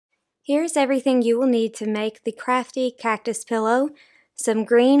Here's everything you will need to make the crafty cactus pillow. Some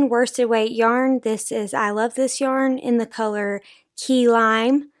green worsted weight yarn. This is I Love This yarn in the color Key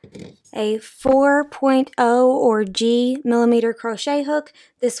Lime. A 4.0 or G millimeter crochet hook.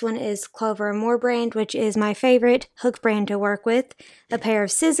 This one is Clover & More brand, which is my favorite hook brand to work with. A pair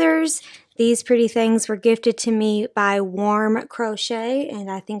of scissors. These pretty things were gifted to me by Warm Crochet, and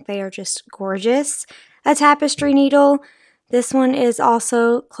I think they are just gorgeous. A tapestry needle. This one is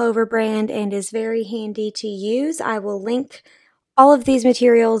also Clover brand and is very handy to use. I will link all of these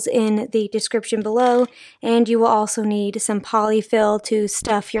materials in the description below, and you will also need some Polyfill to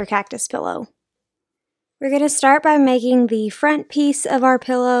stuff your cactus pillow. We're going to start by making the front piece of our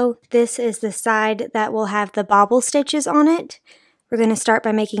pillow. This is the side that will have the bobble stitches on it. We're going to start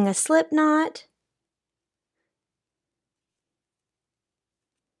by making a slip knot.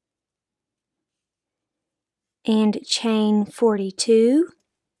 And chain 42.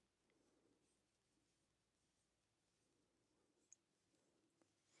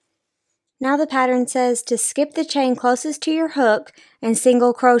 Now the pattern says to skip the chain closest to your hook and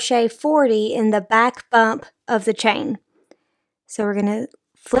single crochet 40 in the back bump of the chain. So we're going to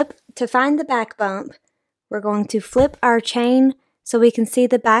flip to find the back bump. We're going to flip our chain so we can see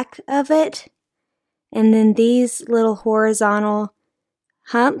the back of it. And then these little horizontal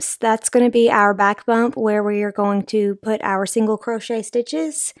humps, that's going to be our back bump where we are going to put our single crochet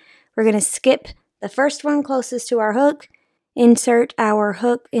stitches. We're going to skip the first one closest to our hook, insert our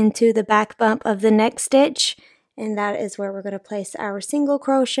hook into the back bump of the next stitch, and that is where we're going to place our single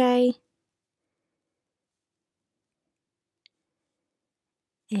crochet.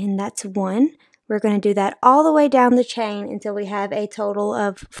 And that's one. We're going to do that all the way down the chain until we have a total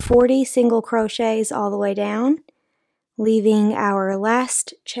of 40 single crochets all the way down, leaving our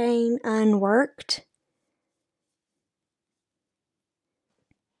last chain unworked.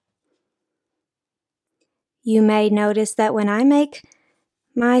 You may notice that when I make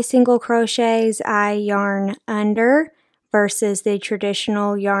my single crochets, I yarn under versus the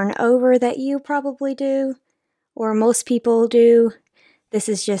traditional yarn over that you probably do, or most people do. This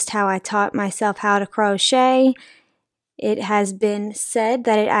is just how I taught myself how to crochet. It has been said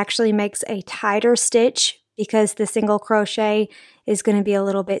that it actually makes a tighter stitch because the single crochet is going to be a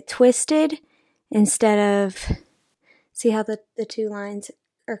little bit twisted instead of, see how the two lines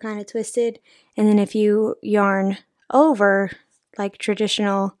are kind of twisted? And then if you yarn over like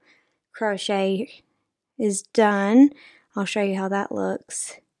traditional crochet is done, I'll show you how that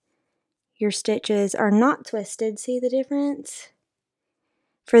looks. Your stitches are not twisted. See the difference?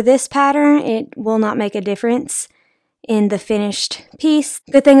 For this pattern, it will not make a difference in the finished piece.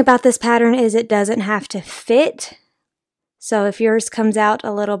 Good thing about this pattern is it doesn't have to fit. So if yours comes out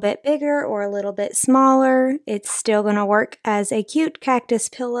a little bit bigger or a little bit smaller, it's still going to work as a cute cactus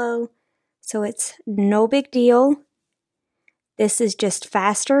pillow. So it's no big deal. This is just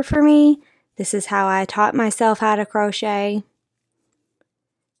faster for me. This is how I taught myself how to crochet.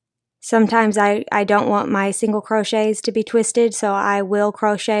 Sometimes I don't want my single crochets to be twisted, so I will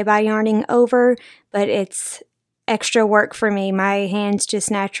crochet by yarning over, but it's extra work for me. My hands just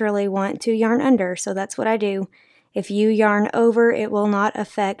naturally want to yarn under, so that's what I do. If you yarn over, it will not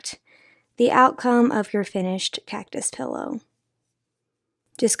affect the outcome of your finished cactus pillow.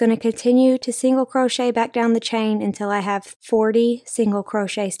 Just going to continue to single crochet back down the chain until I have 40 single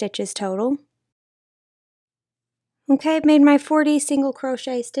crochet stitches total. Okay, I've made my 40 single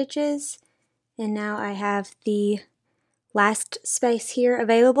crochet stitches, and now I have the last space here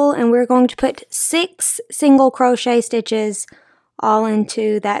available, and we're going to put 6 single crochet stitches all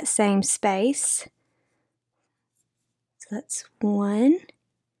into that same space. So that's 1,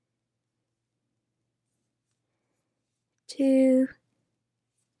 2,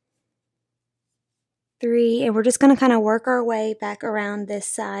 3, and we're just going to kind of work our way back around this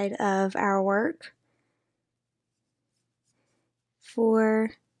side of our work.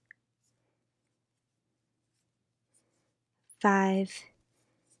 4, 5,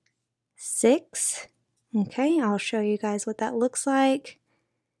 6. Okay, I'll show you guys what that looks like.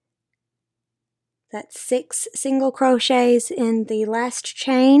 That's 6 single crochets in the last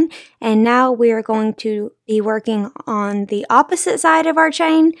chain, and now we are going to be working on the opposite side of our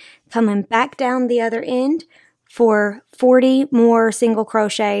chain, coming back down the other end for 40 more single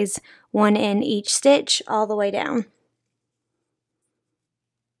crochets, 1 in each stitch all the way down.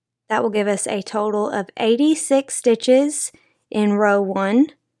 That will give us a total of 86 stitches in row 1,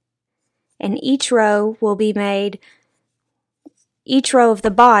 and each row will be made, each row of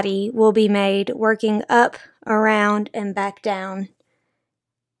the body will be made working up, around, and back down.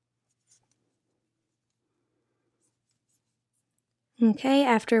 Okay,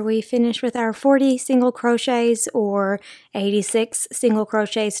 after we finish with our 40 single crochets or 86 single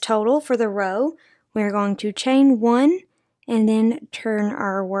crochets total for the row, we're going to chain 1 and then turn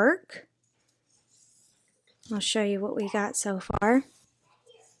our work. I'll show you what we got so far.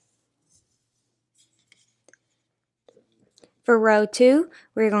 For row 2,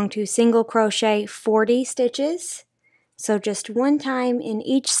 we're going to single crochet 40 stitches. So just one time in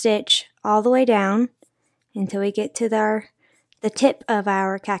each stitch all the way down until we get to the tip of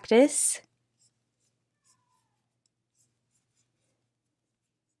our cactus.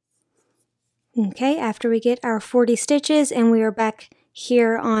 Okay, after we get our 40 stitches and we are back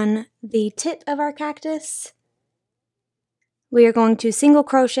here on the tip of our cactus, we are going to single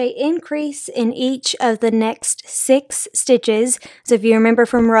crochet increase in each of the next 6 stitches. So if you remember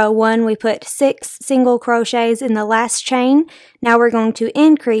from row 1, we put 6 single crochets in the last chain. Now we're going to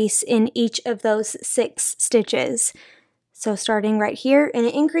increase in each of those 6 stitches. So starting right here, and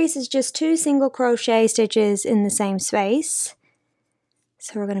an increase is just 2 single crochet stitches in the same space.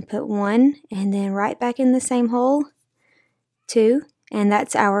 So we're going to put 1 and then right back in the same hole, 2, and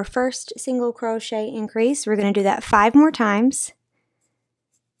that's our first single crochet increase. We're going to do that 5 more times.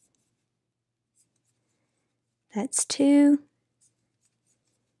 That's 2,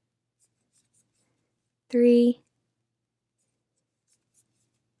 3,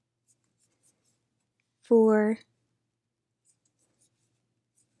 4,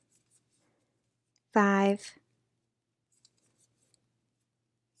 5,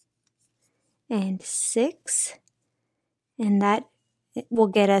 and 6, and that will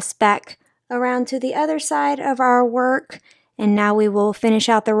get us back around to the other side of our work. And now we will finish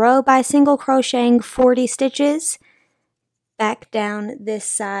out the row by single crocheting 40 stitches back down this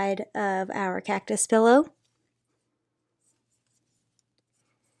side of our cactus pillow.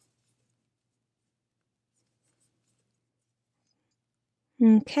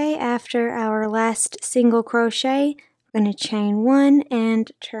 Okay, after our last single crochet, we're going to chain 1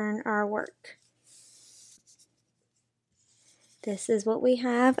 and turn our work. This is what we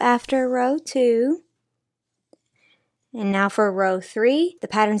have after row 2. And now for row 3, the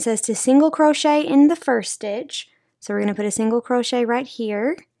pattern says to single crochet in the first stitch. So we're going to put a single crochet right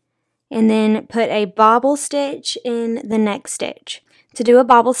here and then put a bobble stitch in the next stitch. To do a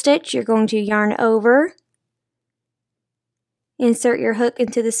bobble stitch, you're going to yarn over, insert your hook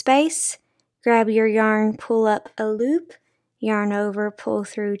into the space, grab your yarn, pull up a loop, yarn over, pull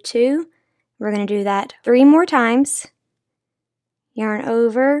through 2. We're going to do that 3 more times. Yarn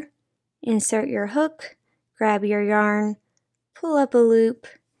over, insert your hook, grab your yarn, pull up a loop,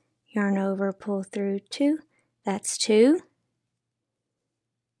 yarn over, pull through 2. That's 2.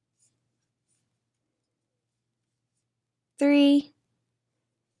 3,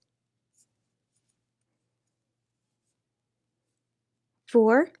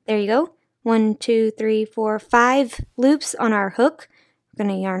 4. There you go. 1, 2, 3, 4, 5 loops on our hook. We're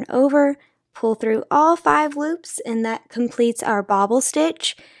going to yarn over, pull through all 5 loops, and that completes our bobble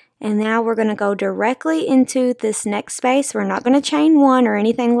stitch. And now we're going to go directly into this next space. We're not going to chain 1 or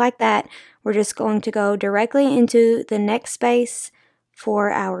anything like that. We're just going to go directly into the next space for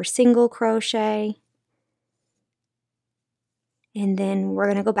our single crochet. And then we're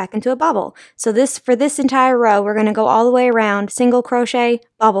going to go back into a bobble. So for this entire row, we're going to go all the way around, single crochet,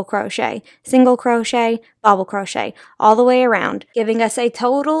 single crochet, bobble crochet, all the way around, giving us a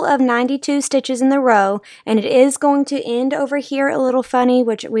total of 92 stitches in the row. And it is going to end over here a little funny,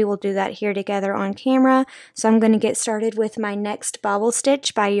 which we will do that here together on camera. So I'm going to get started with my next bobble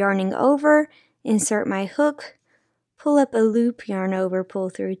stitch by yarning over, insert my hook, pull up a loop, yarn over, pull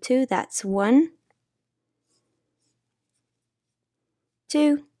through 2. That's 1.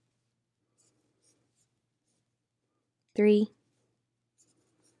 2, 3,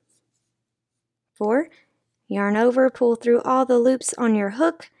 4, yarn over, pull through all the loops on your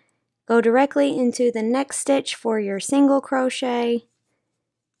hook, go directly into the next stitch for your single crochet,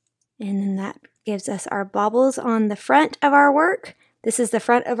 and then that gives us our bobbles on the front of our work. This is the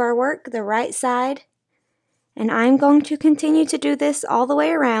front of our work, the right side, and I'm going to continue to do this all the way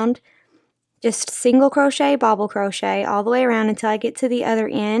around. Just single crochet, bobble crochet all the way around until I get to the other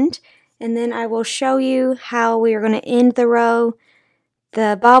end. And then I will show you how we are going to end the row.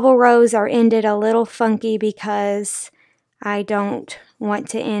 The bobble rows are ended a little funky because I don't want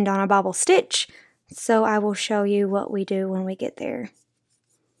to end on a bobble stitch. So I will show you what we do when we get there.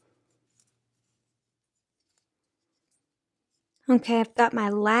 Okay, I've got my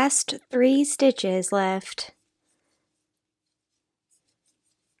last 3 stitches left.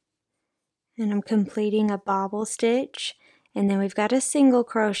 And I'm completing a bobble stitch, and then we've got a single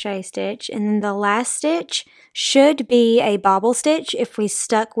crochet stitch, and then the last stitch should be a bobble stitch if we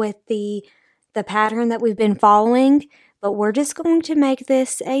stuck with the pattern that we've been following, but we're just going to make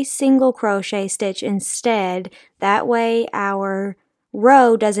this a single crochet stitch instead. That way our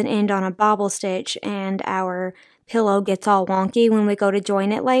row doesn't end on a bobble stitch and our pillow gets all wonky when we go to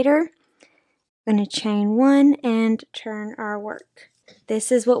join it later. I'm going to chain 1 and turn our work.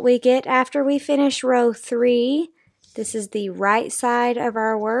 This is what we get after we finish row 3. This is the right side of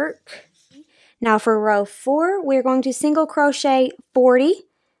our work. Now for row 4, we're going to single crochet 40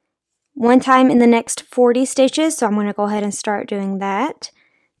 one time in the next 40 stitches. So I'm going to go ahead and start doing that.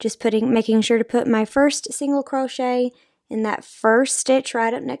 Just making sure to put my first single crochet in that first stitch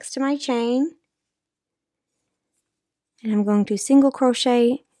right up next to my chain. And I'm going to single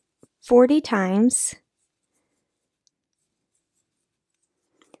crochet 40 times.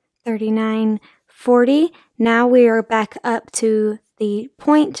 39, 40. Now we are back up to the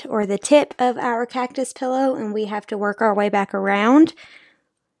point or the tip of our cactus pillow, and we have to work our way back around.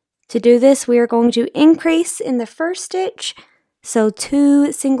 To do this, we are going to increase in the first stitch. So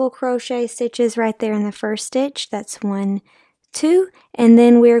 2 single crochet stitches right there in the first stitch. That's 1, 2. And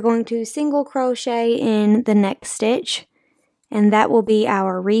then we are going to single crochet in the next stitch. And that will be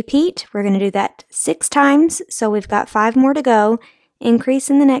our repeat. We're going to do that 6 times. So we've got 5 more to go. Increase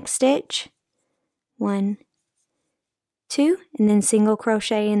in the next stitch. 1, 2, and then single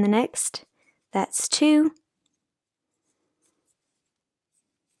crochet in the next. That's 2.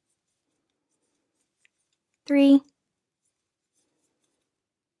 3.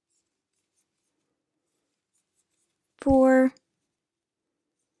 4.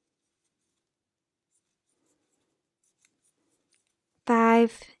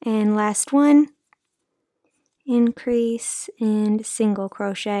 5, and last one. Increase and single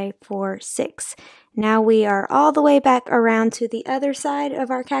crochet for 6. Now we are all the way back around to the other side of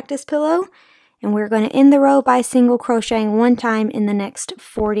our cactus pillow, and we're going to end the row by single crocheting 1 time in the next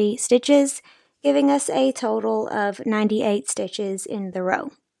 40 stitches, giving us a total of 98 stitches in the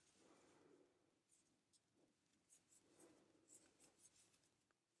row.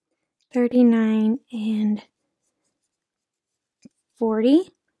 $39 and $40,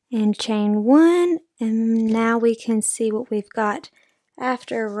 and chain 1, and now we can see what we've got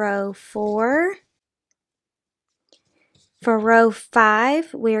after row 4. For row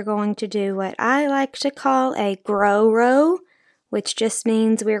 5, we are going to do what I like to call a grow row, which just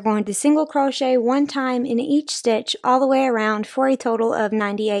means we're going to single crochet 1 time in each stitch all the way around for a total of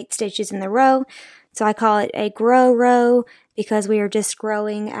 98 stitches in the row. So I call it a grow row because we are just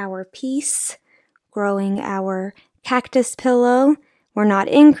growing our piece, growing our cactus pillow. We're not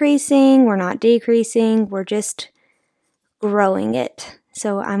increasing, we're not decreasing, we're just growing it.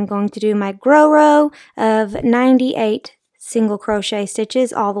 So I'm going to do my grow row of 98 single crochet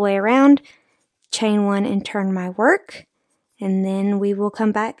stitches all the way around, chain 1 and turn my work, and then we will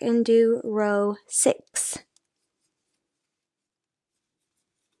come back and do row 6.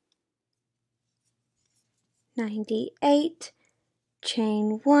 $98,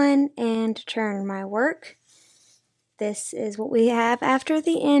 chain 1 and turn my work. This is what we have after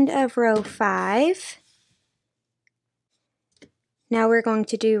the end of row 5. Now we're going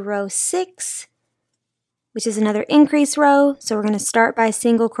to do row 6, which is another increase row. So we're going to start by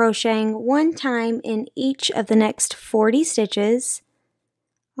single crocheting 1 time in each of the next 40 stitches,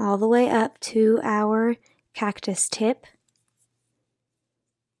 all the way up to our cactus tip.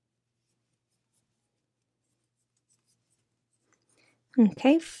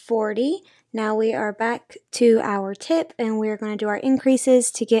 Okay, 40. Now we are back to our tip, and we're going to do our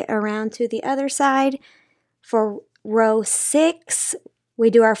increases to get around to the other side. For row 6, we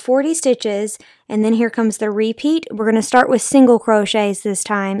do our 40 stitches, and then here comes the repeat. We're going to start with single crochets this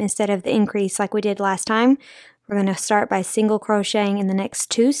time instead of the increase like we did last time. We're going to start by single crocheting in the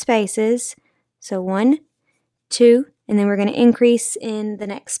next 2 spaces. So 1, 2, and then we're going to increase in the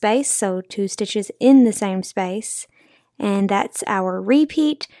next space, so 2 stitches in the same space. And that's our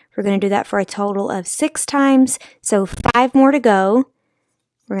repeat. We're going to do that for a total of 6 times, so 5 more to go.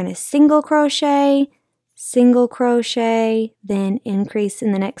 We're going to single crochet, then increase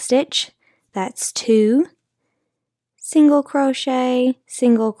in the next stitch. That's 2. Single crochet,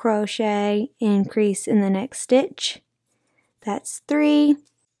 increase in the next stitch. That's 3.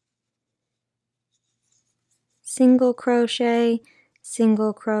 Single crochet,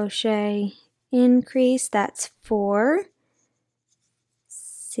 increase. That's 4.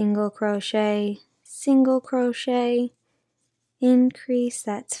 Single crochet, increase.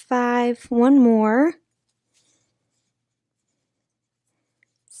 That's 5. 1 more.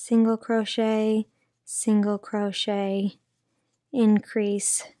 Single crochet,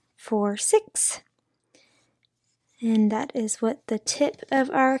 increase for 6. And that is what the tip of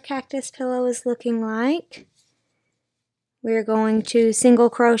our cactus pillow is looking like. We're going to single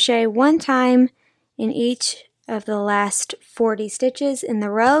crochet 1 time in each of the last 40 stitches in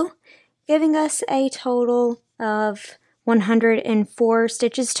the row, giving us a total of 104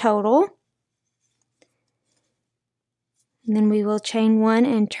 stitches total. And then we will chain 1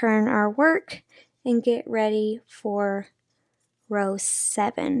 and turn our work and get ready for row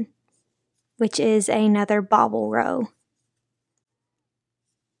 7, which is another bobble row.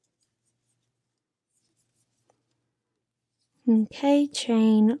 Okay,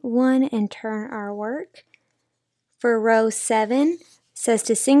 chain 1 and turn our work. For row 7, it says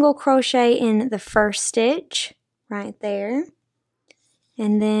to single crochet in the first stitch right there.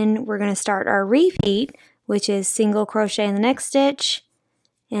 And then we're going to start our repeat, which is single crochet in the next stitch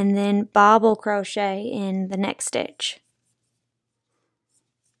and then bobble crochet in the next stitch.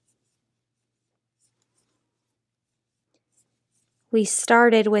 We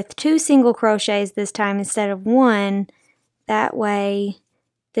started with 2 single crochets this time instead of 1. That way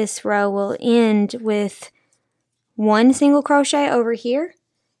this row will end with 1 single crochet over here,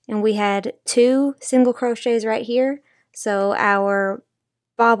 and we had 2 single crochets right here, so our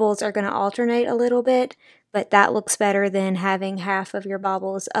bobbles are going to alternate a little bit, but that looks better than having half of your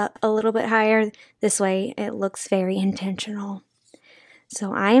bobbles up a little bit higher. This way it looks very intentional.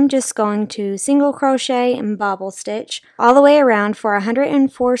 So I am just going to single crochet and bobble stitch all the way around for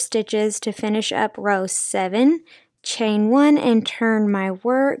 104 stitches to finish up row 7. Chain 1 and turn my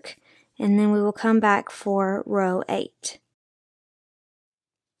work, and then we will come back for row 8.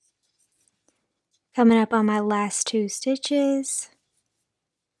 Coming up on my last 2 stitches.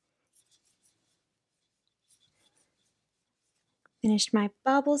 Finished my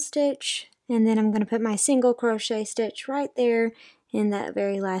bobble stitch, and then I'm going to put my single crochet stitch right there in that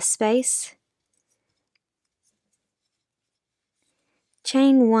very last space.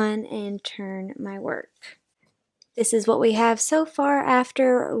 Chain 1 and turn my work. This is what we have so far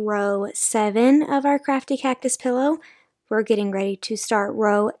after row 7 of our Crafty Cactus pillow. We're getting ready to start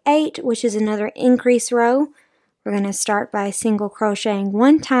row 8, which is another increase row. We're going to start by single crocheting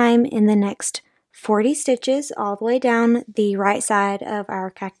 1 time in the next 40 stitches all the way down the right side of our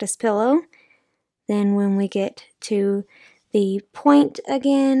cactus pillow. Then when we get to the point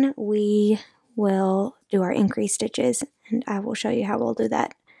again, we will do our increase stitches, and I will show you how we'll do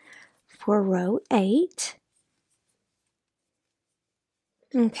that for row 8.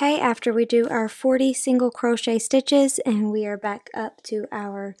 Okay, after we do our 40 single crochet stitches and we are back up to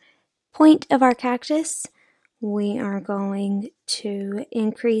our point of our cactus, we are going to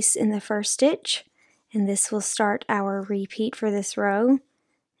increase in the first stitch, and this will start our repeat for this row.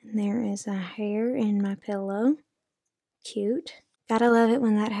 And there is a hair in my pillow. Cute. Gotta love it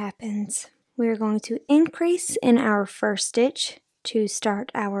when that happens. We're going to increase in our first stitch to start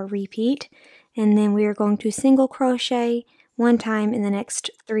our repeat, and then we are going to single crochet 1 time in the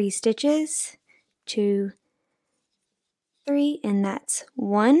next 3 stitches. 2, 3, and that's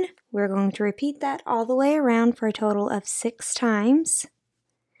 1. We're going to repeat that all the way around for a total of 6 times.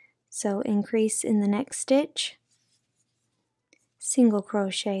 So increase in the next stitch, single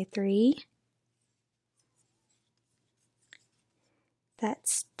crochet 3,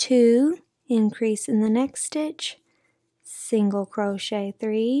 that's 2, increase in the next stitch, single crochet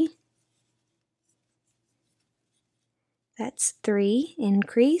 3, that's 3,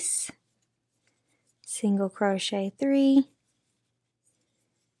 increase, single crochet 3,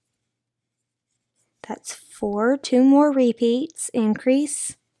 that's 4, 2 more repeats,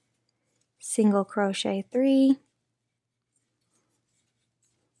 increase, single crochet 3,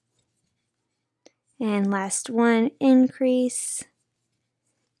 and last one, increase,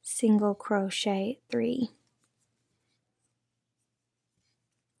 single crochet 3.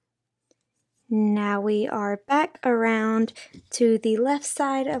 Now we are back around to the left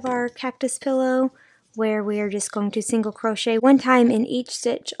side of our cactus pillow, where we are just going to single crochet 1 time in each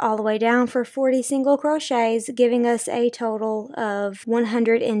stitch all the way down for 40 single crochets, giving us a total of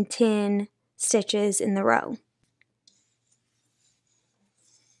 110 stitches in the row.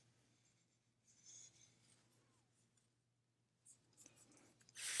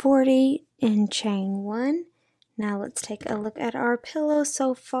 $40 and chain 1. Now let's take a look at our pillow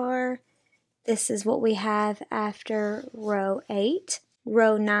so far. This is what we have after row 8.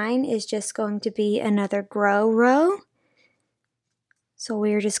 Row 9 is just going to be another grow row. So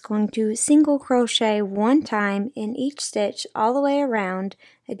we're just going to single crochet 1 time in each stitch all the way around,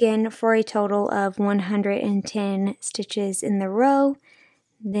 again for a total of 110 stitches in the row.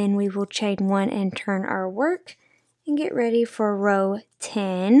 Then we will chain 1 and turn our work, and get ready for row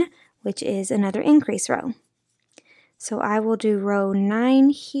 10, which is another increase row. So I will do row 9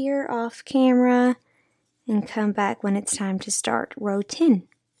 here off camera and come back when it's time to start row 10.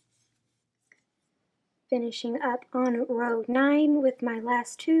 Finishing up on row 9 with my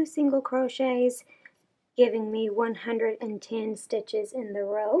last 2 single crochets, giving me 110 stitches in the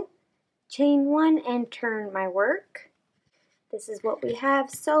row. Chain 1 and turn my work. This is what we have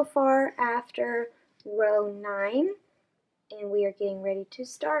so far after row 9, and we are getting ready to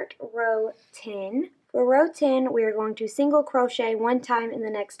start row 10. For row 10, we are going to single crochet 1 time in the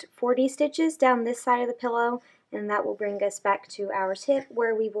next 40 stitches down this side of the pillow, and that will bring us back to our tip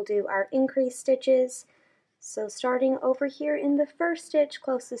where we will do our increase stitches. So starting over here in the first stitch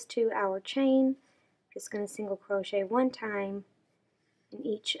closest to our chain, just going to single crochet 1 time in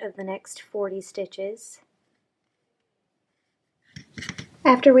each of the next 40 stitches.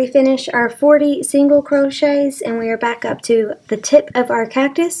 After we finish our 40 single crochets and we are back up to the tip of our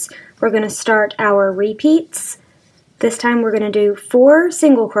cactus, we're going to start our repeats. This time we're going to do 4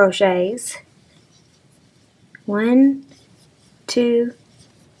 single crochets. 1, 2,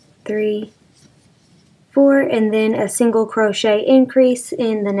 3, 4, and then a single crochet increase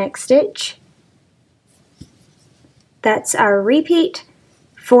in the next stitch. That's our repeat.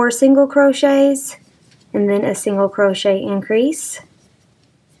 4 single crochets and then a single crochet increase.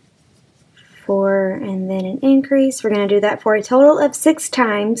 4 and then an increase. We're going to do that for a total of 6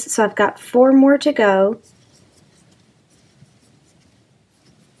 times, so I've got 4 more to go.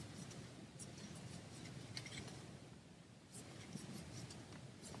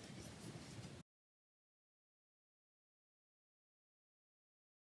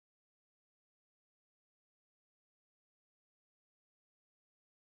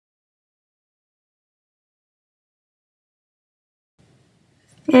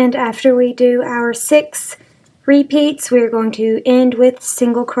 And after we do our 6 repeats, we're going to end with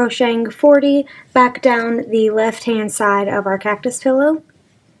single crocheting 40 back down the left hand side of our cactus pillow.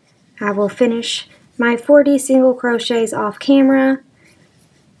 I will finish my 40 single crochets off camera,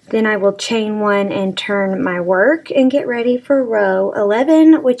 then I will chain 1 and turn my work and get ready for row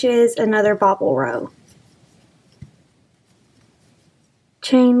 11, which is another bobble row.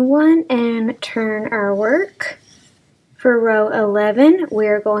 Chain 1 and turn our work. For row 11,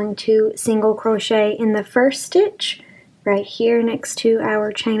 we're going to single crochet in the first stitch right here next to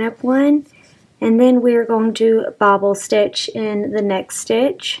our chain up 1, and then we're going to bobble stitch in the next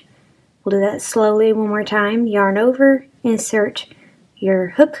stitch. We'll do that slowly one more time. Yarn over, insert your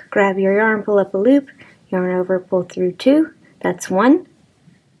hook, grab your yarn, pull up a loop, yarn over, pull through 2. That's 1,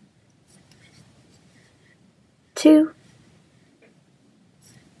 2,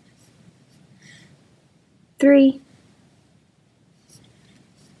 3,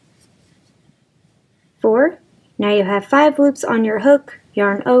 4. Now you have 5 loops on your hook,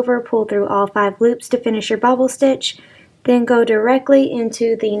 yarn over, pull through all 5 loops to finish your bobble stitch, then go directly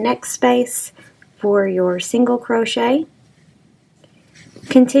into the next space for your single crochet.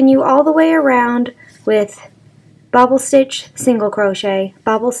 Continue all the way around with bobble stitch, single crochet,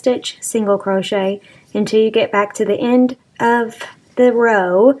 bobble stitch, single crochet until you get back to the end of the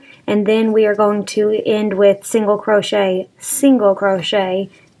row, and then we are going to end with single crochet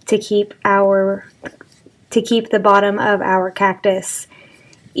to keep the bottom of our cactus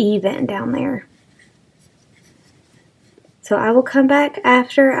even down there. So I will come back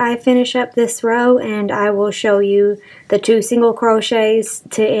after I finish up this row and I will show you the 2 single crochets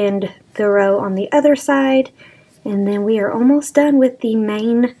to end the row on the other side, and then we are almost done with the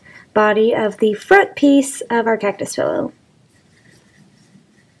main body of the front piece of our cactus pillow.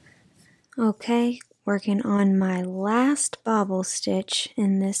 Okay, working on my last bobble stitch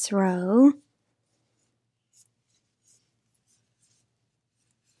in this row.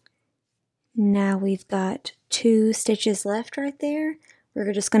 Now we've got 2 stitches left right there.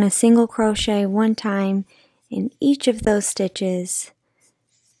 We're just going to single crochet 1 time in each of those stitches.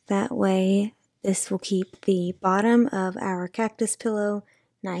 That way this will keep the bottom of our cactus pillow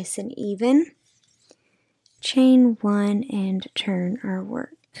nice and even. Chain 1 and turn our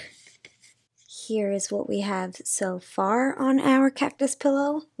work. Here is what we have so far on our cactus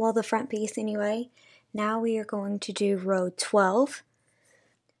pillow, well, the front piece anyway. Now we are going to do row 12.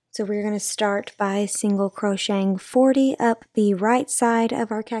 So we're going to start by single crocheting 40 up the right side of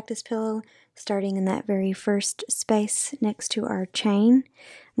our cactus pillow, starting in that very first space next to our chain.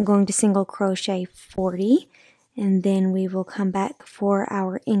 I'm going to single crochet 40, and then we will come back for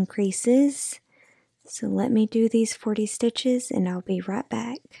our increases. So let me do these 40 stitches and I'll be right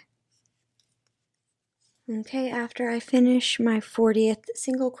back. Okay, after I finish my 40th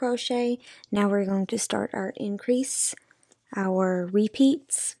single crochet, now we're going to start our increase, our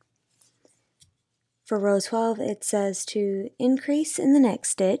repeats. For row 12, it says to increase in the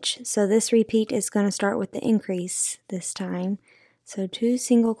next stitch. So this repeat is going to start with the increase this time. So 2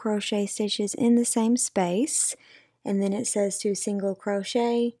 single crochet stitches in the same space. And then it says to single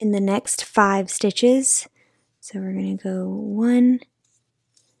crochet in the next 5 stitches. So we're going to go 1,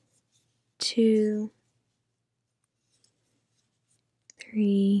 2,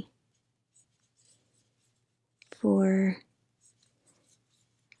 3, 4,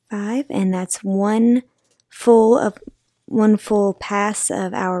 5, and that's one full pass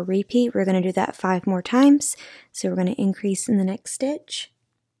of our repeat. We're going to do that 5 more times. So we're going to increase in the next stitch.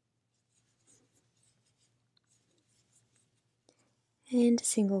 And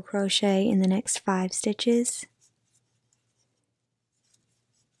single crochet in the next 5 stitches.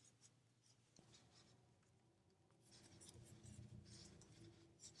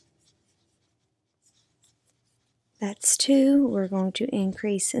 That's 2. We're going to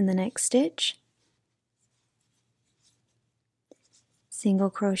increase in the next stitch. Single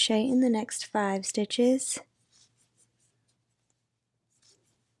crochet in the next 5 stitches.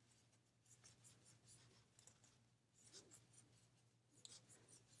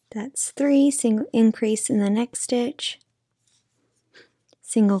 That's 3. Single increase in the next stitch.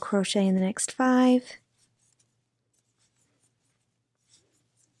 Single crochet in the next 5.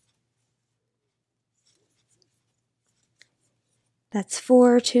 That's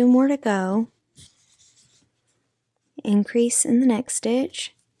 4, 2 more to go. Increase in the next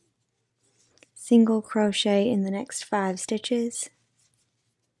stitch. Single crochet in the next 5 stitches.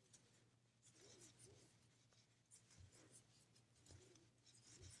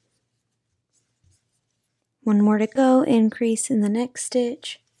 One more to go, increase in the next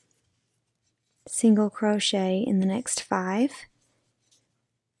stitch. Single crochet in the next 5.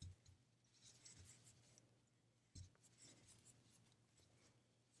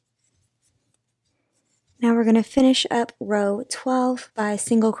 Now we're going to finish up row 12 by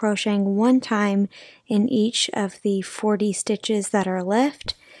single crocheting 1 time in each of the 40 stitches that are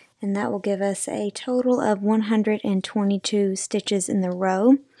left, and that will give us a total of 122 stitches in the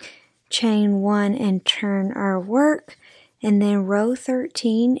row. Chain 1 and turn our work, and then row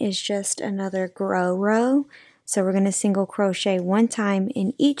 13 is just another grow row. So we're going to single crochet 1 time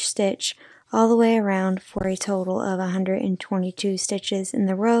in each stitch all the way around for a total of 122 stitches in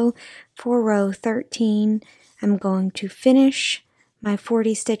the row. For row 13, I'm going to finish my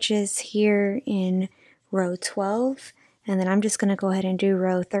 40 stitches here in row 12, and then I'm just going to go ahead and do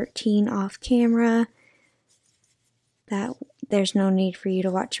row 13 off camera. There's no need for you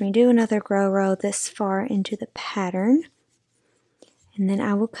to watch me do another grow row this far into the pattern. And then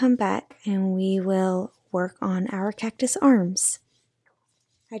I will come back and we will work on our cactus arms.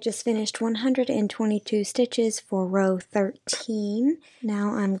 I just finished 122 stitches for row 13.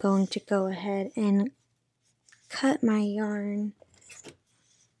 Now I'm going to go ahead and cut my yarn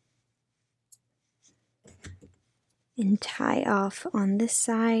and tie off on this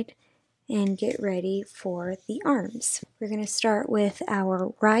side and get ready for the arms. We're going to start with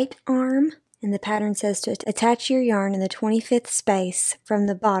our right arm, and the pattern says to attach your yarn in the 25th space from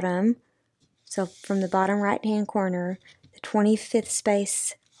the bottom, so from the bottom right hand corner, the 25th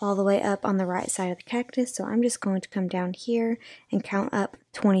space all the way up on the right side of the cactus. So I'm just going to come down here and count up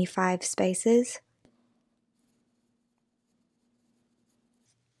 25 spaces.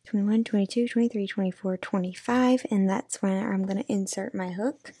 21, 22, 23, 24, 25, and that's when I'm going to insert my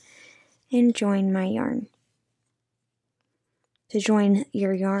hook and join my yarn. To join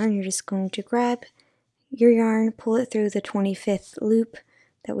your yarn, you're just going to grab your yarn, pull it through the 25th loop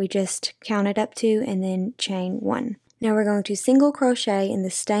that we just counted up to, and then chain 1. Now we're going to single crochet in the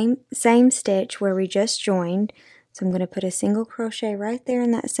same stitch where we just joined. So I'm going to put a single crochet right there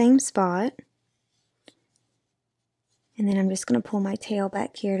in that same spot. And then I'm just going to pull my tail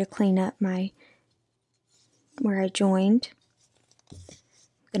back here to clean up where I joined.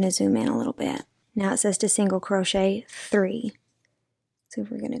 I'm going to zoom in a little bit. Now it says to single crochet 3. So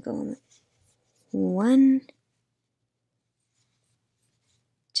we're going to go 1,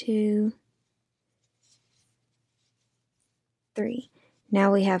 2, 3.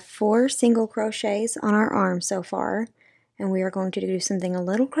 Now we have 4 single crochets on our arm so far, and we are going to do something a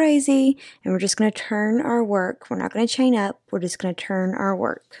little crazy, and we're just going to turn our work. We're not going to chain up, we're just going to turn our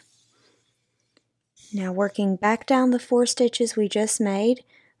work. Now working back down the 4 stitches we just made,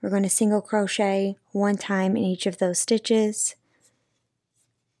 we're going to single crochet 1 time in each of those stitches.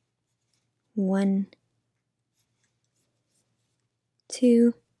 1,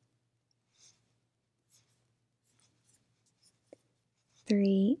 2,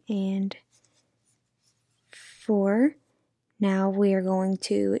 3, and 4. Now we are going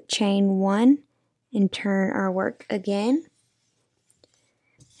to chain 1 and turn our work again.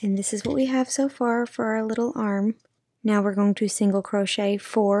 And this is what we have so far for our little arm. Now we're going to single crochet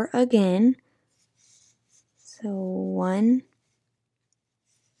 4 again. So 1,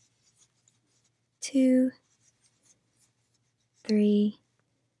 2, 3,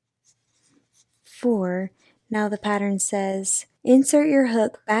 4. Now the pattern says, insert your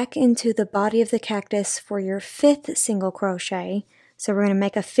hook back into the body of the cactus for your 5th single crochet. So we're going to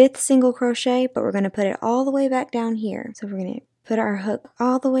make a 5th single crochet, but we're going to put it all the way back down here. So we're going to put our hook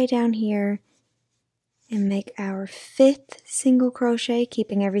all the way down here and make our 5th single crochet,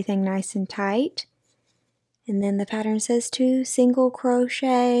 keeping everything nice and tight. And then the pattern says to single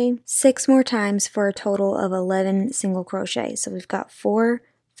crochet 6 more times for a total of 11 single crochets. So we've got 4,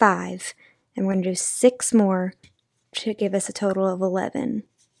 5, and we're going to do 6 more to give us a total of 11.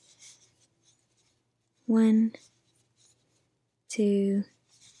 1, 2,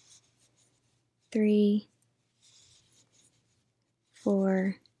 3,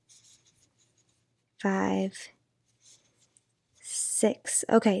 4, 5, 6.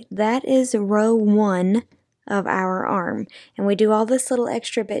 Okay, that is row 1 of our arm. And we do all this little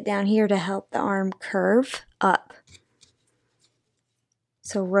extra bit down here to help the arm curve up.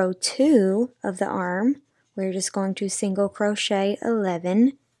 So row 2 of the arm, we're just going to single crochet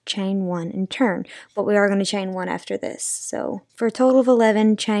 11, chain 1, and turn. But we are going to chain 1 after this. So for a total of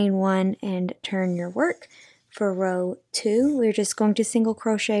 11, chain 1 and turn your work. For row 2, we're just going to single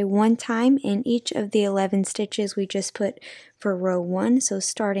crochet 1 time in each of the 11 stitches we just put for row 1. So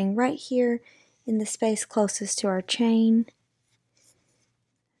starting right here in the space closest to our chain,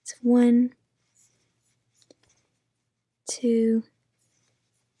 it's 1, 2,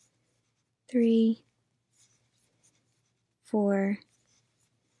 3, 4,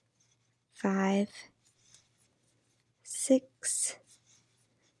 5, 6,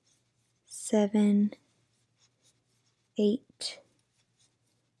 7, 8,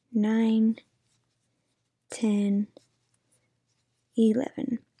 9, 10,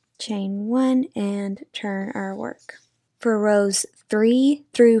 11. Chain 1 and turn our work. For rows 3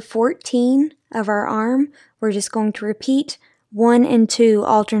 through 14 of our arm, we're just going to repeat 1 and 2,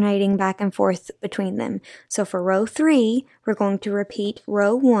 alternating back and forth between them. So for row 3, we're going to repeat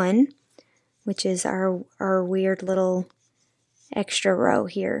row 1, which is our weird little extra row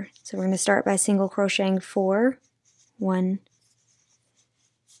here. So we're going to start by single crocheting 4, 1,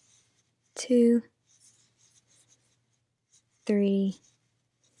 2, 3,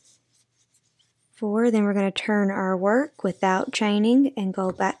 4. Then we're going to turn our work without chaining and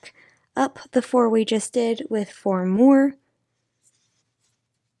go back up the 4 we just did with 4 more.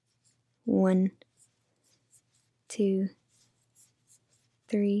 1, 2,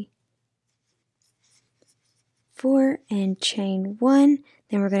 3, 4, and chain 1.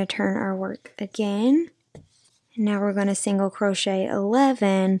 Then we're going to turn our work again. And now we're going to single crochet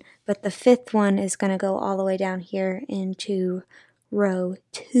 11, but the 5th one is going to go all the way down here into row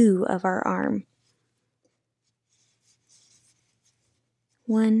 2 of our arm.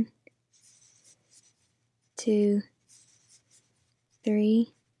 1, 2,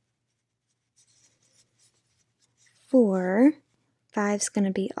 3, 4. 5's going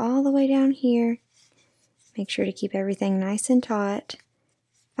to be all the way down here. Make sure to keep everything nice and taut.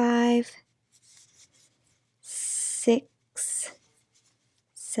 5, 6,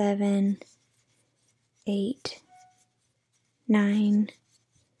 7, 8, 9,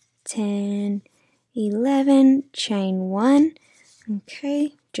 10, 11. Chain 1.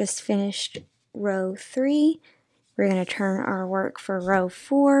 Okay, just finished row 3. We're going to turn our work for row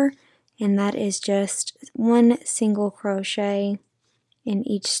 4, and that is just 1 single crochet in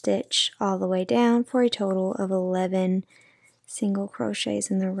each stitch all the way down for a total of 11 single crochets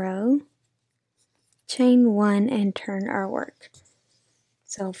in the row. Chain 1 and turn our work.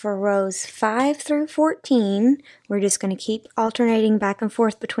 So for rows 5 through 14, we're just going to keep alternating back and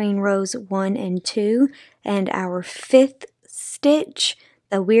forth between rows 1 and 2, and our 5th stitch,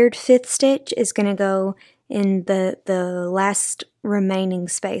 the weird 5th stitch, is going to go in the last remaining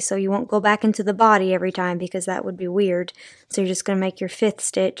space. So you won't go back into the body every time because that would be weird. So you're just going to make your 5th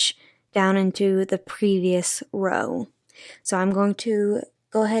stitch down into the previous row. So I'm going to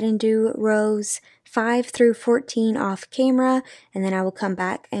go ahead and do rows 5 through 14 off camera, and then I will come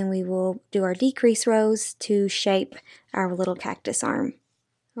back and we will do our decrease rows to shape our little cactus arm.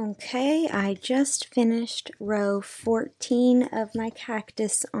 Okay, I just finished row 14 of my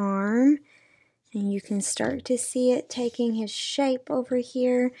cactus arm, And you can start to see it taking his shape over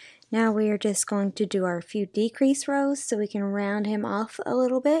here. Now we are just going to do our few decrease rows so we can round him off a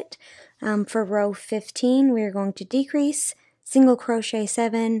little bit. For row 15, we are going to decrease, single crochet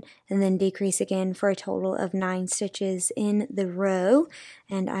 7, and then decrease again for a total of 9 stitches in the row.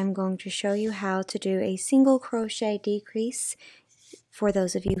 And I'm going to show you how to do a single crochet decrease for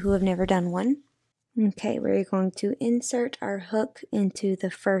those of you who have never done one. Okay, we're going to insert our hook into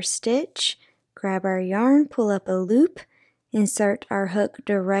the first stitch, grab our yarn, pull up a loop, insert our hook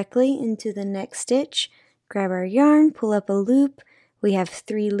directly into the next stitch, grab our yarn, pull up a loop. We have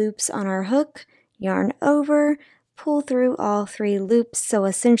 3 loops on our hook, yarn over, pull through all 3 loops. So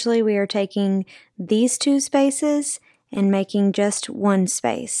essentially we are taking these 2 spaces and making just 1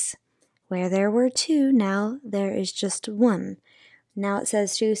 space. Where there were 2, now there is just 1. Now it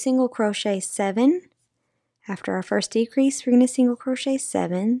says to single crochet 7. After our first decrease, we're going to single crochet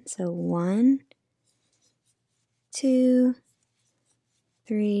 7. So 1, 2,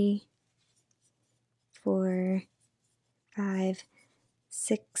 3, 4, 5,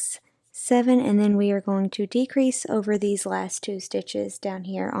 6, 7, and then we are going to decrease over these last 2 stitches down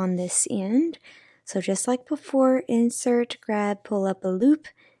here on this end. So just like before, insert, grab, pull up a loop,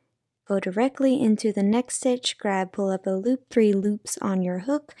 go directly into the next stitch, grab, pull up a loop, 3 loops on your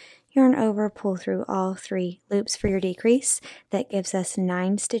hook, yarn over, pull through all 3 loops for your decrease. That gives us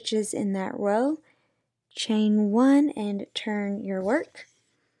 9 stitches in that row. Chain 1 and turn your work.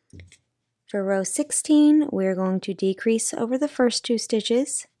 For row 16, we're going to decrease over the first 2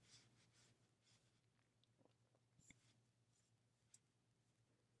 stitches.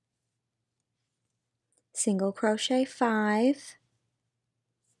 Single crochet 5.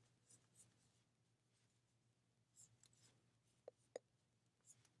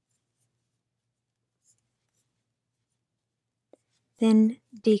 Then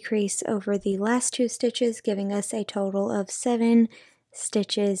decrease over the last 2 stitches, giving us a total of 7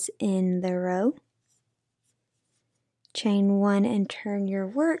 stitches in the row. Chain 1 and turn your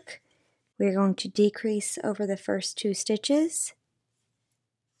work. We're going to decrease over the first 2 stitches.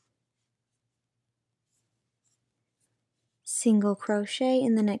 Single crochet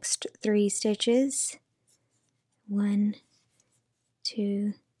in the next 3 stitches. 1,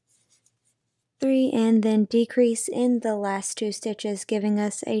 2, 3, and then decrease in the last 2 stitches, giving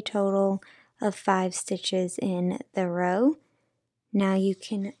us a total of 5 stitches in the row. Now you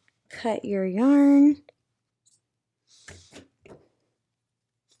can cut your yarn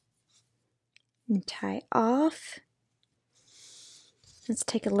and tie off. Let's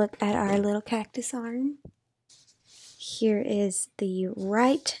take a look at our little cactus arm. Here is the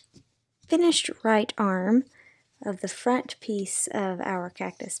finished right arm of the front piece of our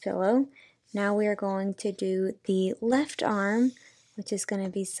cactus pillow. Now we are going to do the left arm, which is going to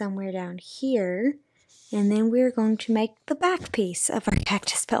be somewhere down here, and then we're going to make the back piece of our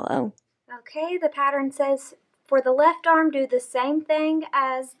cactus pillow. Okay, the pattern says for the left arm do the same thing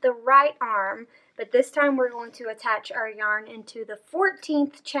as the right arm, but this time we're going to attach our yarn into the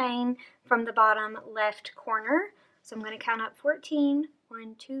 14th chain from the bottom left corner. So I'm going to count up 14.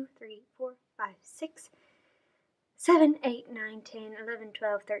 1, 2, 3, 4, 5, 6, 7, 8, 9, 10, 11,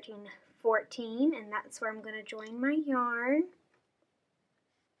 12, 13, 14, and that's where I'm going to join my yarn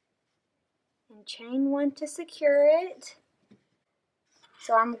and chain 1 to secure it.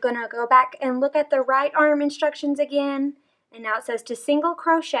 So I'm going to go back and look at the right arm instructions again, and now it says to single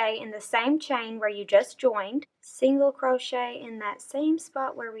crochet in the same chain where you just joined, single crochet in that same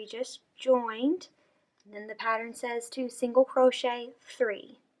spot where we just joined, and then the pattern says to single crochet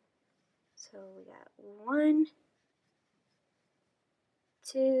 3. So we got 1,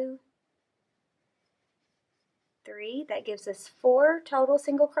 2, 3, that gives us 4 total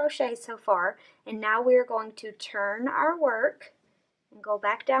single crochets so far, and now we're going to turn our work and go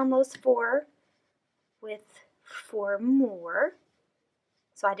back down those 4 with 4 more.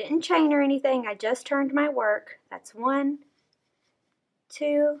 So I didn't chain or anything, I just turned my work. That's 1,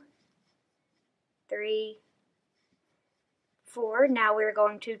 2, 3, 4. Now we're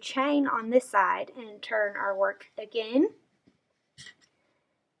going to chain on this side and turn our work again.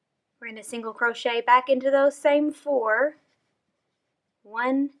 We're going to single crochet back into those same 4.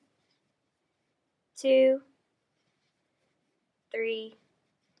 1, 2, 3,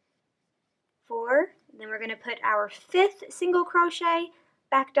 4. Then we're going to put our 5th single crochet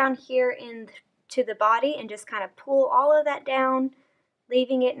back down here into the body and just kind of pull all of that down,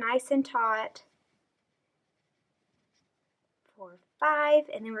 leaving it nice and taut. 4, 5,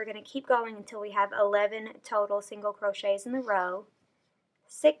 and then we're going to keep going until we have 11 total single crochets in the row.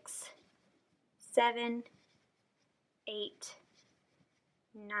 6, 7, 8,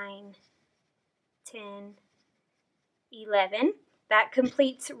 9, 10, 11. That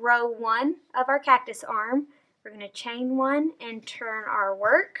completes row 1 of our cactus arm. We're going to chain 1 and turn our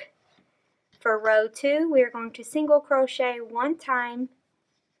work. For row 2, we are going to single crochet 1 time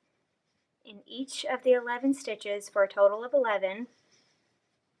in each of the 11 stitches for a total of 11.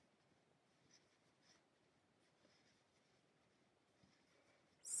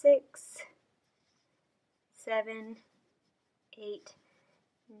 Six, 7, 8,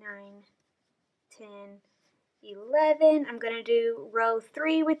 9, 10, 11. I'm going to do row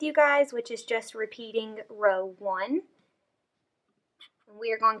 3 with you guys, which is just repeating row 1.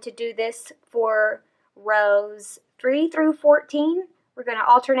 We are going to do this for rows 3 through 14. We're going to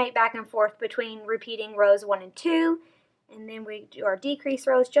alternate back and forth between repeating rows 1 and 2, and then we do our decrease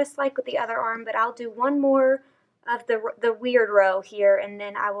rows just like with the other arm, but I'll do one more of the weird row here, and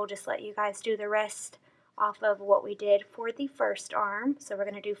then I will just let you guys do the rest off of what we did for the first arm. So we're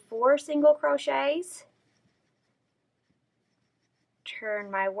going to do 4 single crochets,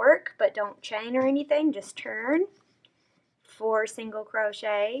 turn my work, but don't chain or anything, just turn, 4 single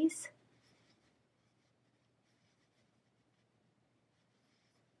crochets,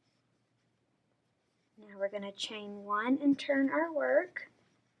 now we're going to chain 1 and turn our work.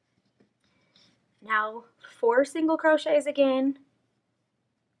 Now 4 single crochets again,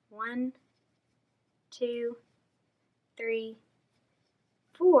 1, 2, 3,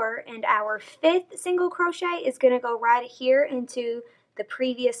 4, and our 5th single crochet is going to go right here into the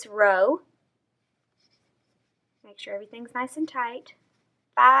previous row. Make sure everything's nice and tight.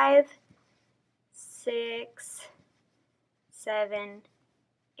 5, 6, 7,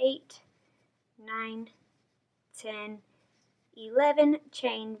 8, 9, 10, 11,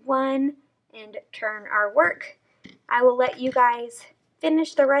 chain 1, and turn our work. I will let you guys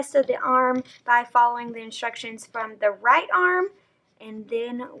finish the rest of the arm by following the instructions from the right arm, and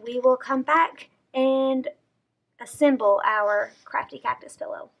then we will come back and assemble our crafty cactus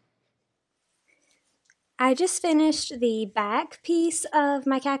pillow. I just finished the back piece of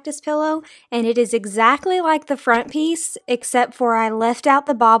my cactus pillow, and it is exactly like the front piece, except for I left out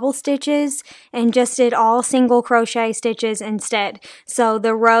the bobble stitches and just did all single crochet stitches instead. So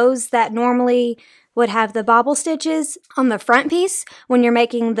the rows that normally would have the bobble stitches on the front piece, when you're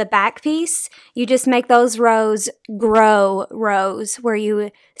making the back piece, you just make those rows grow rows where you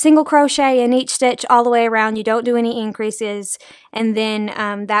single crochet in each stitch all the way around. You don't do any increases, and then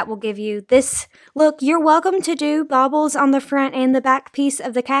that will give you this look. You're welcome to do bobbles on the front and the back piece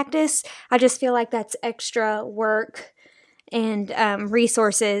of the cactus. I just feel like that's extra work and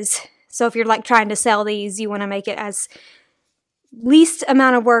resources. So if you're like trying to sell these, you want to make it as least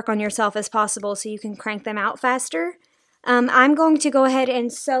amount of work on yourself as possible so you can crank them out faster. I'm going to go ahead and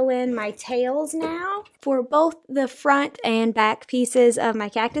sew in my tails now for both the front and back pieces of my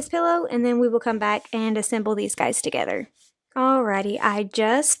cactus pillow, and then we will come back and assemble these guys together. Alrighty, I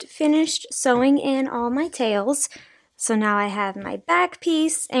just finished sewing in all my tails, so now I have my back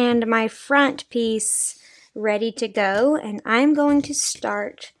piece and my front piece ready to go, and I'm going to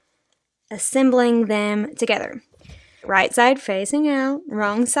start assembling them together. Right side facing out,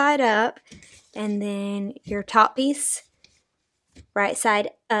 wrong side up, and then your top piece, right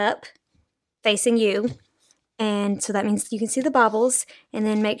side up, facing you. And so that means you can see the bobbles, and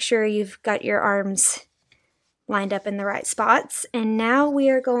then make sure you've got your arms lined up in the right spots. And now we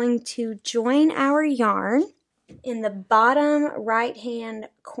are going to join our yarn in the bottom right hand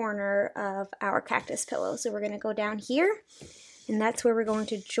corner of our cactus pillow. So we're going to go down here, and that's where we're going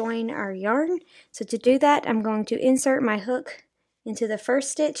to join our yarn. So to do that, I'm going to insert my hook into the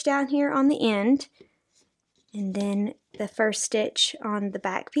first stitch down here on the end, and then the first stitch on the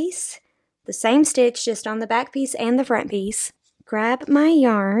back piece. The same stitch, just on the back piece and the front piece. Grab my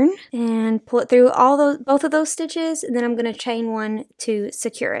yarn and pull it through both of those stitches, and then I'm going to chain 1 to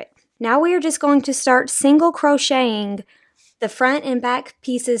secure it. Now we are just going to start single crocheting the front and back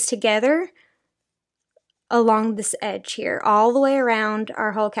pieces together along this edge here, all the way around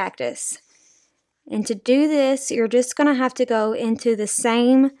our whole cactus. And to do this, you're just going to have to go into the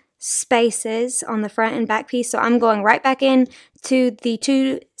same spaces on the front and back piece. So I'm going right back in to the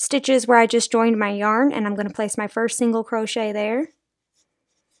 2 stitches where I just joined my yarn, and I'm going to place my first single crochet there.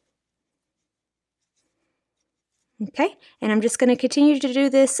 Okay, and I'm just going to continue to do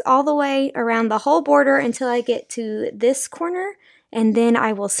this all the way around the whole border until I get to this corner, and then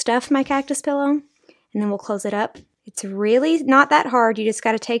I will stuff my cactus pillow, and then we'll close it up. It's really not that hard. You just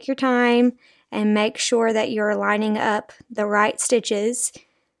got to take your time and make sure that you're lining up the right stitches,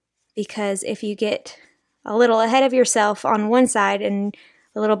 because if you get a little ahead of yourself on one side and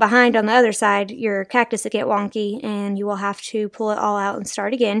a little behind on the other side, your cactus will get wonky and you will have to pull it all out and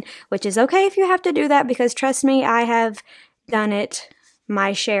start again, which is okay if you have to do that, because trust me, I have done it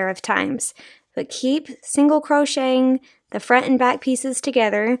my share of times. But keep single crocheting the front and back pieces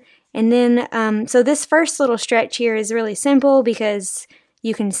together. And then, so this first little stretch here is really simple because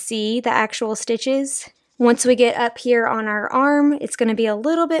you can see the actual stitches. Once we get up here on our arm, it's going to be a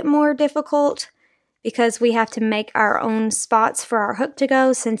little bit more difficult because we have to make our own spots for our hook to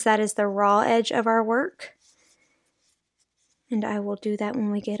go, since that is the raw edge of our work. And I will do that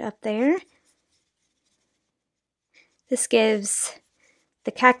when we get up there. This gives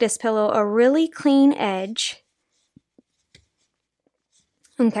the cactus pillow a really clean edge.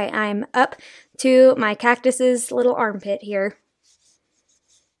 Okay, I'm up to my cactus's little armpit here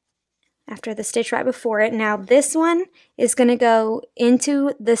after the stitch right before it. Now this one is going to go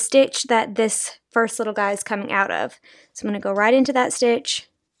into the stitch that this first little guy is coming out of. So I'm going to go right into that stitch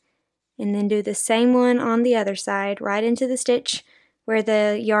and then do the same one on the other side, right into the stitch where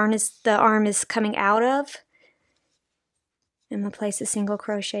the arm is coming out of. I'm going to place a single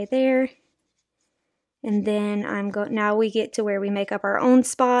crochet there. And then now we get to where we make up our own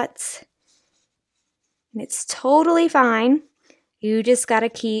spots. And it's totally fine. You just got to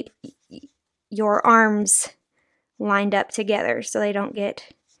keep your arms lined up together so they don't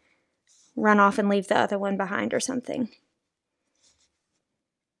get run off and leave the other one behind or something.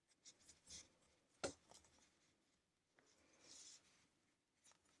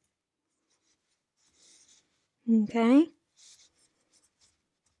 Okay.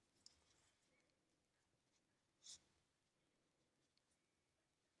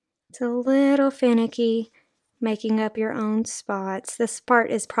 It's a little finicky making up your own spots. This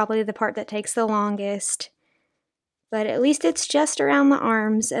part is probably the part that takes the longest, but at least it's just around the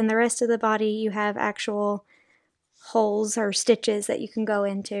arms, and the rest of the body you have actual holes or stitches that you can go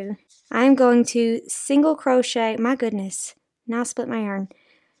into. I'm going to single crochet, my goodness, now split my yarn,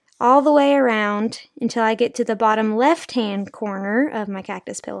 all the way around until I get to the bottom left-hand corner of my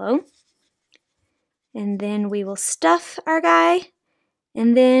cactus pillow. And then we will stuff our guy,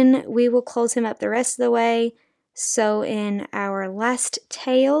 and then we will close him up the rest of the way, sew in our last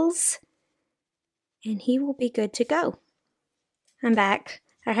tails, and he will be good to go. I'm back.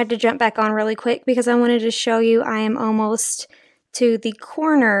 I had to jump back on really quick because I wanted to show you I am almost to the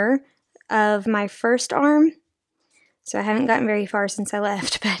corner of my first arm. So I haven't gotten very far since I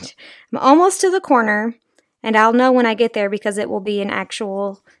left, but I'm almost to the corner, and I'll know when I get there because it will be an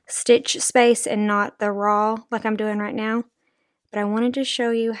actual stitch space and not the raw like I'm doing right now. But I wanted to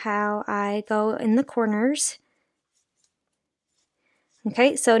show you how I go in the corners.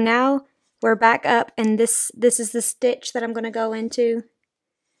 Okay, so now we're back up, and this is the stitch that I'm going to go into.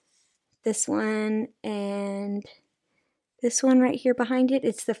 This one and this one right here behind it.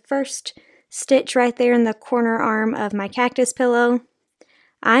 It's the first stitch right there in the corner arm of my cactus pillow.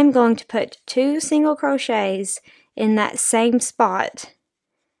 I'm going to put 2 single crochets in that same spot,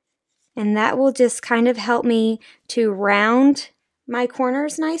 and that will just kind of help me to round my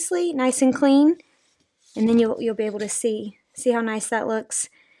corners nicely, nice and clean, and then you'll be able to see how nice that looks.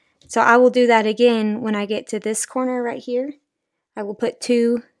 So I will do that again when I get to this corner right here. I will put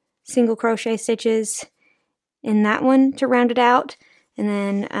 2 single crochet stitches in that one to round it out, and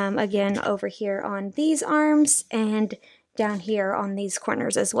then again over here on these arms and down here on these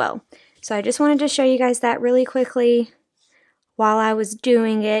corners as well. So I just wanted to show you guys that really quickly while I was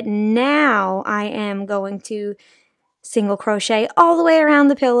doing it. Now I am going to single crochet all the way around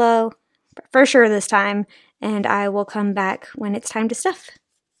the pillow for sure this time, and I will come back when it's time to stuff.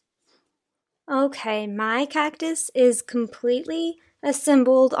 Okay, my cactus is completely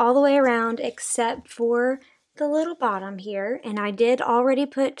assembled all the way around except for the little bottom here, and I did already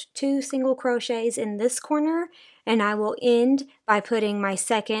put 2 single crochets in this corner, and I will end by putting my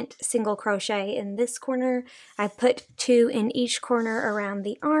second single crochet in this corner. I put 2 in each corner around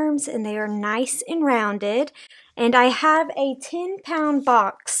the arms, and they are nice and rounded. And I have a 10-pound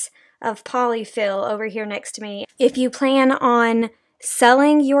box of Polyfill over here next to me. If you plan on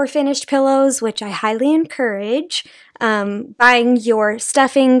selling your finished pillows, which I highly encourage, buying your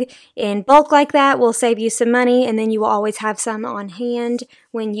stuffing in bulk like that will save you some money, and then you will always have some on hand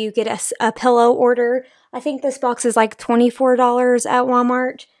when you get a pillow order. I think this box is like $24 at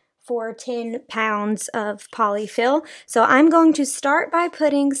Walmart for 10 pounds of Polyfill. So I'm going to start by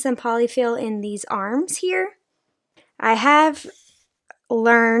putting some Polyfill in these arms here. I have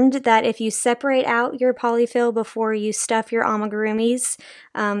learned that if you separate out your Polyfill before you stuff your amigurumis,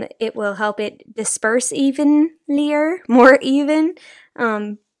 it will help it disperse more even.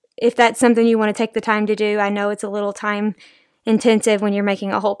 If that's something you want to take the time to do, I know it's a little time intensive when you're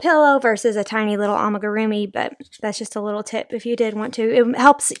making a whole pillow versus a tiny little amigurumi, but that's just a little tip if you did want to. It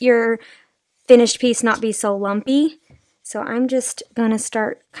helps your finished piece not be so lumpy. So I'm just going to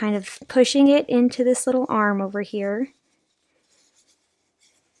start kind of pushing it into this little arm over here.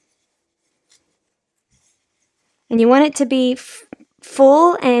 And you want it to be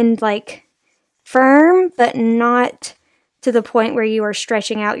full and like firm, but not to the point where you are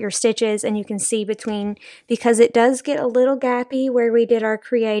stretching out your stitches and you can see between, because it does get a little gappy where we did our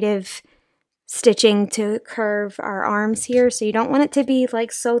creative stitching to curve our arms here. So you don't want it to be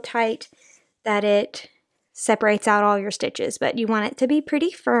like so tight that it separates out all your stitches, but you want it to be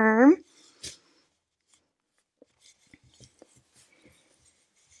pretty firm.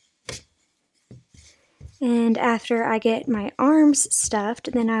 And after I get my arms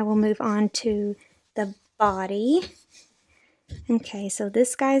stuffed, then I will move on to the body. Okay, so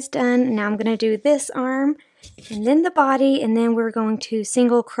this guy's done. Now I'm going to do this arm and then the body, and then we're going to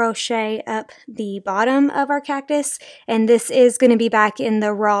single crochet up the bottom of our cactus. And this is going to be back in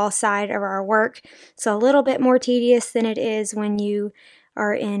the raw side of our work, so a little bit more tedious than it is when you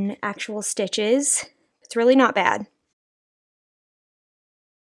are in actual stitches. It's really not bad.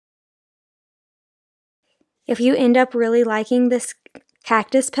 If you end up really liking this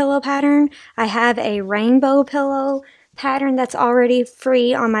cactus pillow pattern, I have a rainbow pillow pattern that's already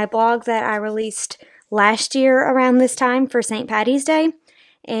free on my blog that I released last year around this time for St. Patty's Day.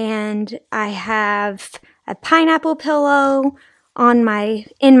 And I have a pineapple pillow on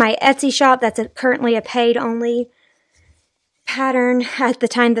in my Etsy shop. That's currently a paid only pattern at the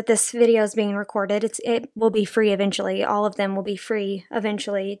time that this video is being recorded. It will be free eventually. All of them will be free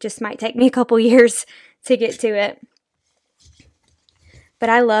eventually. It just might take me a couple years to get to it. But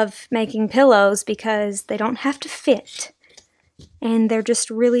I love making pillows because they don't have to fit. And they're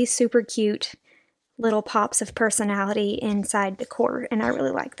just really super cute little pops of personality inside the core. And I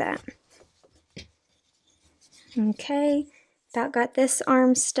really like that. Okay, about got this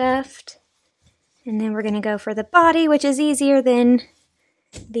arm stuffed. And then we're going to go for the body, which is easier than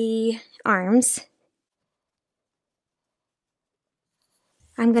the arms.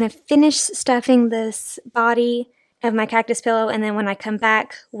 I'm going to finish stuffing this body of my cactus pillow, and then when I come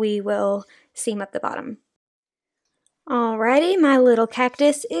back, we will seam up the bottom. Alrighty, my little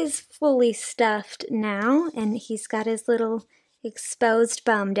cactus is fully stuffed now, and he's got his little exposed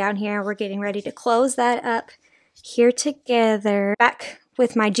bum down here. We're getting ready to close that up here together. Back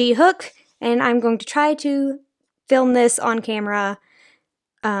with my G-hook, and I'm going to try to film this on camera.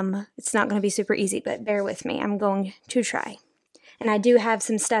 It's not going to be super easy, but bear with me. I'm going to try. And I do have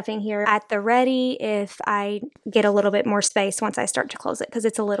some stuffing here at the ready if I get a little bit more space once I start to close it, because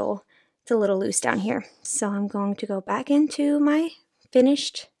it's a little loose down here. So I'm going to go back into my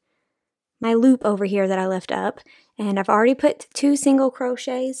loop over here that I left up, and I've already put 2 single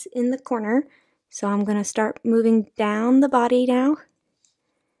crochets in the corner. So I'm going to start moving down the body now,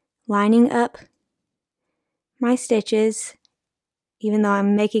 lining up my stitches, even though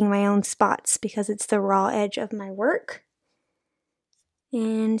I'm making my own spots because it's the raw edge of my work.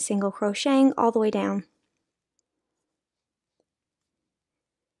 And single crocheting all the way down.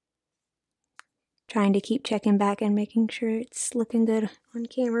 Trying to keep checking back and making sure it's looking good on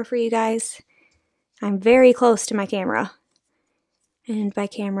camera for you guys. I'm very close to my camera. And by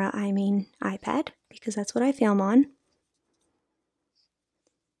camera, I mean iPad, because that's what I film on.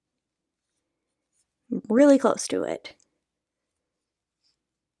 I'm really close to it.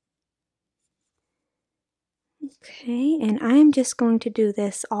 Okay, and I'm just going to do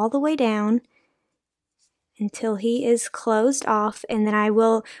this all the way down until he is closed off, and then I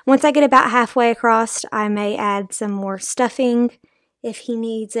will, once I get about halfway across, I may add some more stuffing if he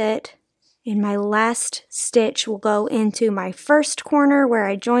needs it. And my last stitch will go into my first corner where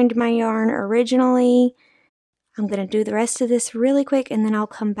I joined my yarn originally. I'm going to do the rest of this really quick, and then I'll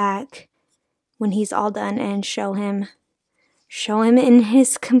come back when he's all done and show him in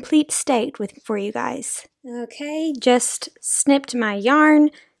his complete state for you guys. Okay, just snipped my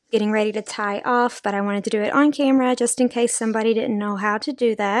yarn, getting ready to tie off, but I wanted to do it on camera just in case somebody didn't know how to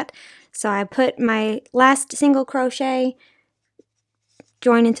do that. So I put my last single crochet,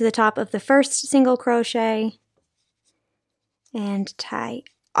 join into the top of the first single crochet, and tie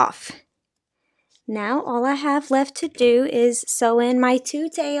off. Now all I have left to do is sew in my 2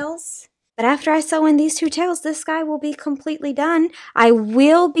 tails. But after I sew in these 2 tails, this guy will be completely done. I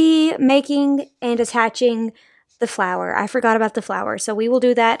will be making and attaching the flower. I forgot about the flower, so we will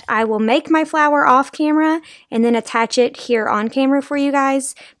do that. I will make my flower off camera and then attach it here on camera for you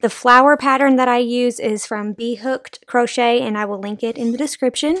guys. The flower pattern that I use is from Bee Hooked Crochet, and I will link it in the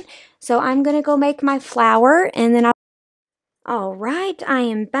description. So I'm going to go make my flower, and then All right, I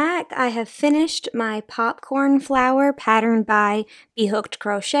am back. I have finished my popcorn flower patterned by Bee Hooked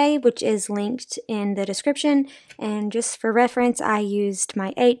Crochet, which is linked in the description. And just for reference, I used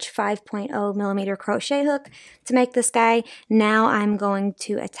my H 5.0 millimeter crochet hook to make this guy. Now I'm going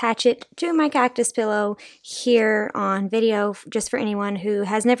to attach it to my cactus pillow here on video, just for anyone who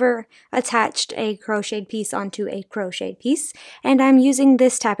has never attached a crocheted piece onto a crocheted piece. And I'm using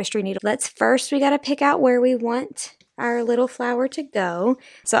this tapestry needle. We gotta pick out where we want our little flower to go.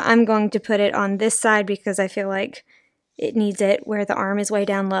 So I'm going to put it on this side because I feel like it needs it where the arm is way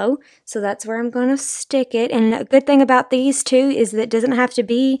down low. So that's where I'm going to stick it. And a good thing about these two is that it doesn't have to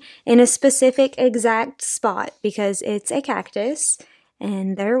be in a specific exact spot because it's a cactus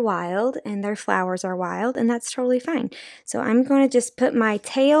and they're wild and their flowers are wild, and that's totally fine. So I'm going to just put my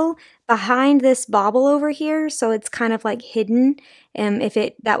tail behind this bauble over here so it's kind of like hidden.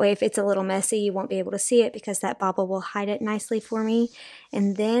 That way if it's a little messy, you won't be able to see it because that bauble will hide it nicely for me.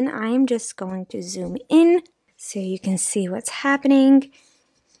 And then I'm just going to zoom in so you can see what's happening.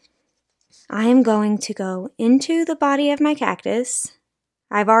 I'm going to go into the body of my cactus.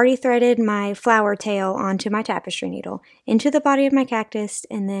 I've already threaded my flower tail onto my tapestry needle, into the body of my cactus,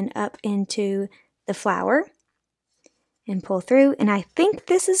 and then up into the flower, and pull through. And I think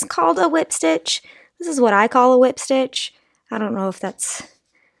this is called a whip stitch. This is what I call a whip stitch. I don't know if that's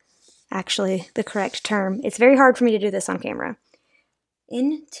actually the correct term. It's very hard for me to do this on camera.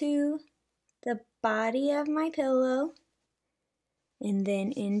 Into the body of my pillow, and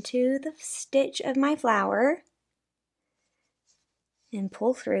then into the stitch of my flower, and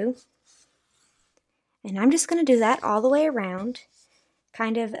pull through. And I'm just going to do that all the way around,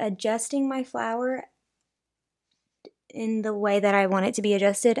 kind of adjusting my flower in the way that I want it to be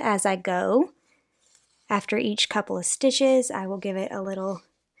adjusted as I go. After each couple of stitches, I will give it a little,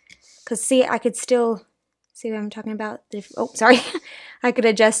 because see, I could still, see what I'm talking about? Oh, sorry. I could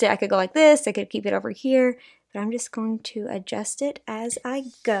adjust it. I could go like this. I could keep it over here. But I'm just going to adjust it as I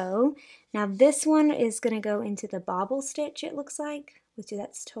go. Now this one is going to go into the bobble stitch, it looks like, which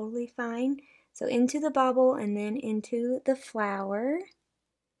that's totally fine. So into the bobble and then into the flower.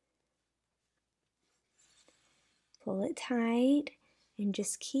 Pull it tight and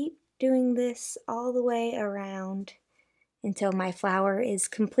just keep doing this all the way around until my flower is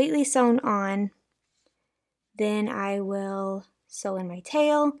completely sewn on. Then I will sew in my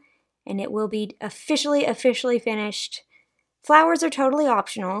tail and it will be officially finished. Flowers are totally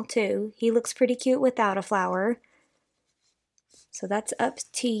optional too. He looks pretty cute without a flower. So that's up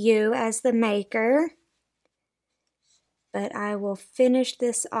to you as the maker. But I will finish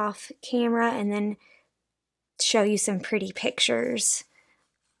this off camera and then show you some pretty pictures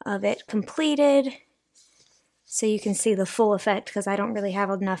of it completed so you can see the full effect, because I don't really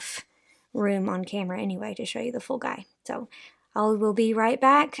have enough room on camera anyway to show you the full guy. So I will be right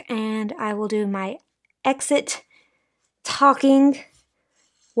back and I will do my exit talking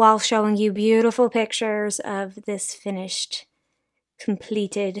while showing you beautiful pictures of this finished,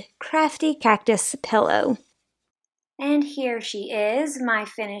 completed, crafty cactus pillow. And here she is, my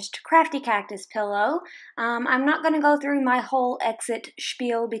finished crafty cactus pillow. I'm not going to go through my whole exit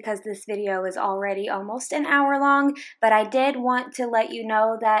spiel because this video is already almost an hour long, but I did want to let you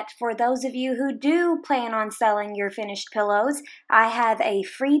know that for those of you who do plan on selling your finished pillows, I have a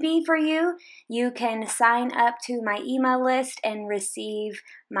freebie for you. You can sign up to my email list and receive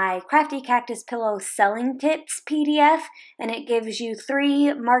my Crafty Cactus Pillow Selling Tips PDF, and it gives you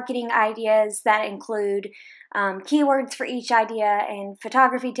 3 marketing ideas that include keywords for each idea and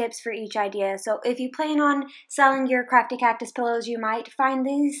photography tips for each idea. So if you plan on selling your Crafty Cactus pillows, you might find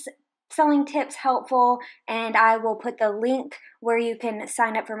these selling tips helpful, and I will put the link where you can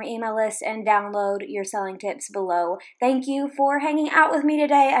sign up for my email list and download your selling tips below. Thank you for hanging out with me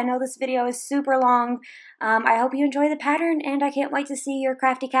today. I know this video is super long. I hope you enjoy the pattern, and I can't wait to see your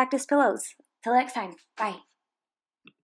Crafty Cactus pillows. Till next time, bye.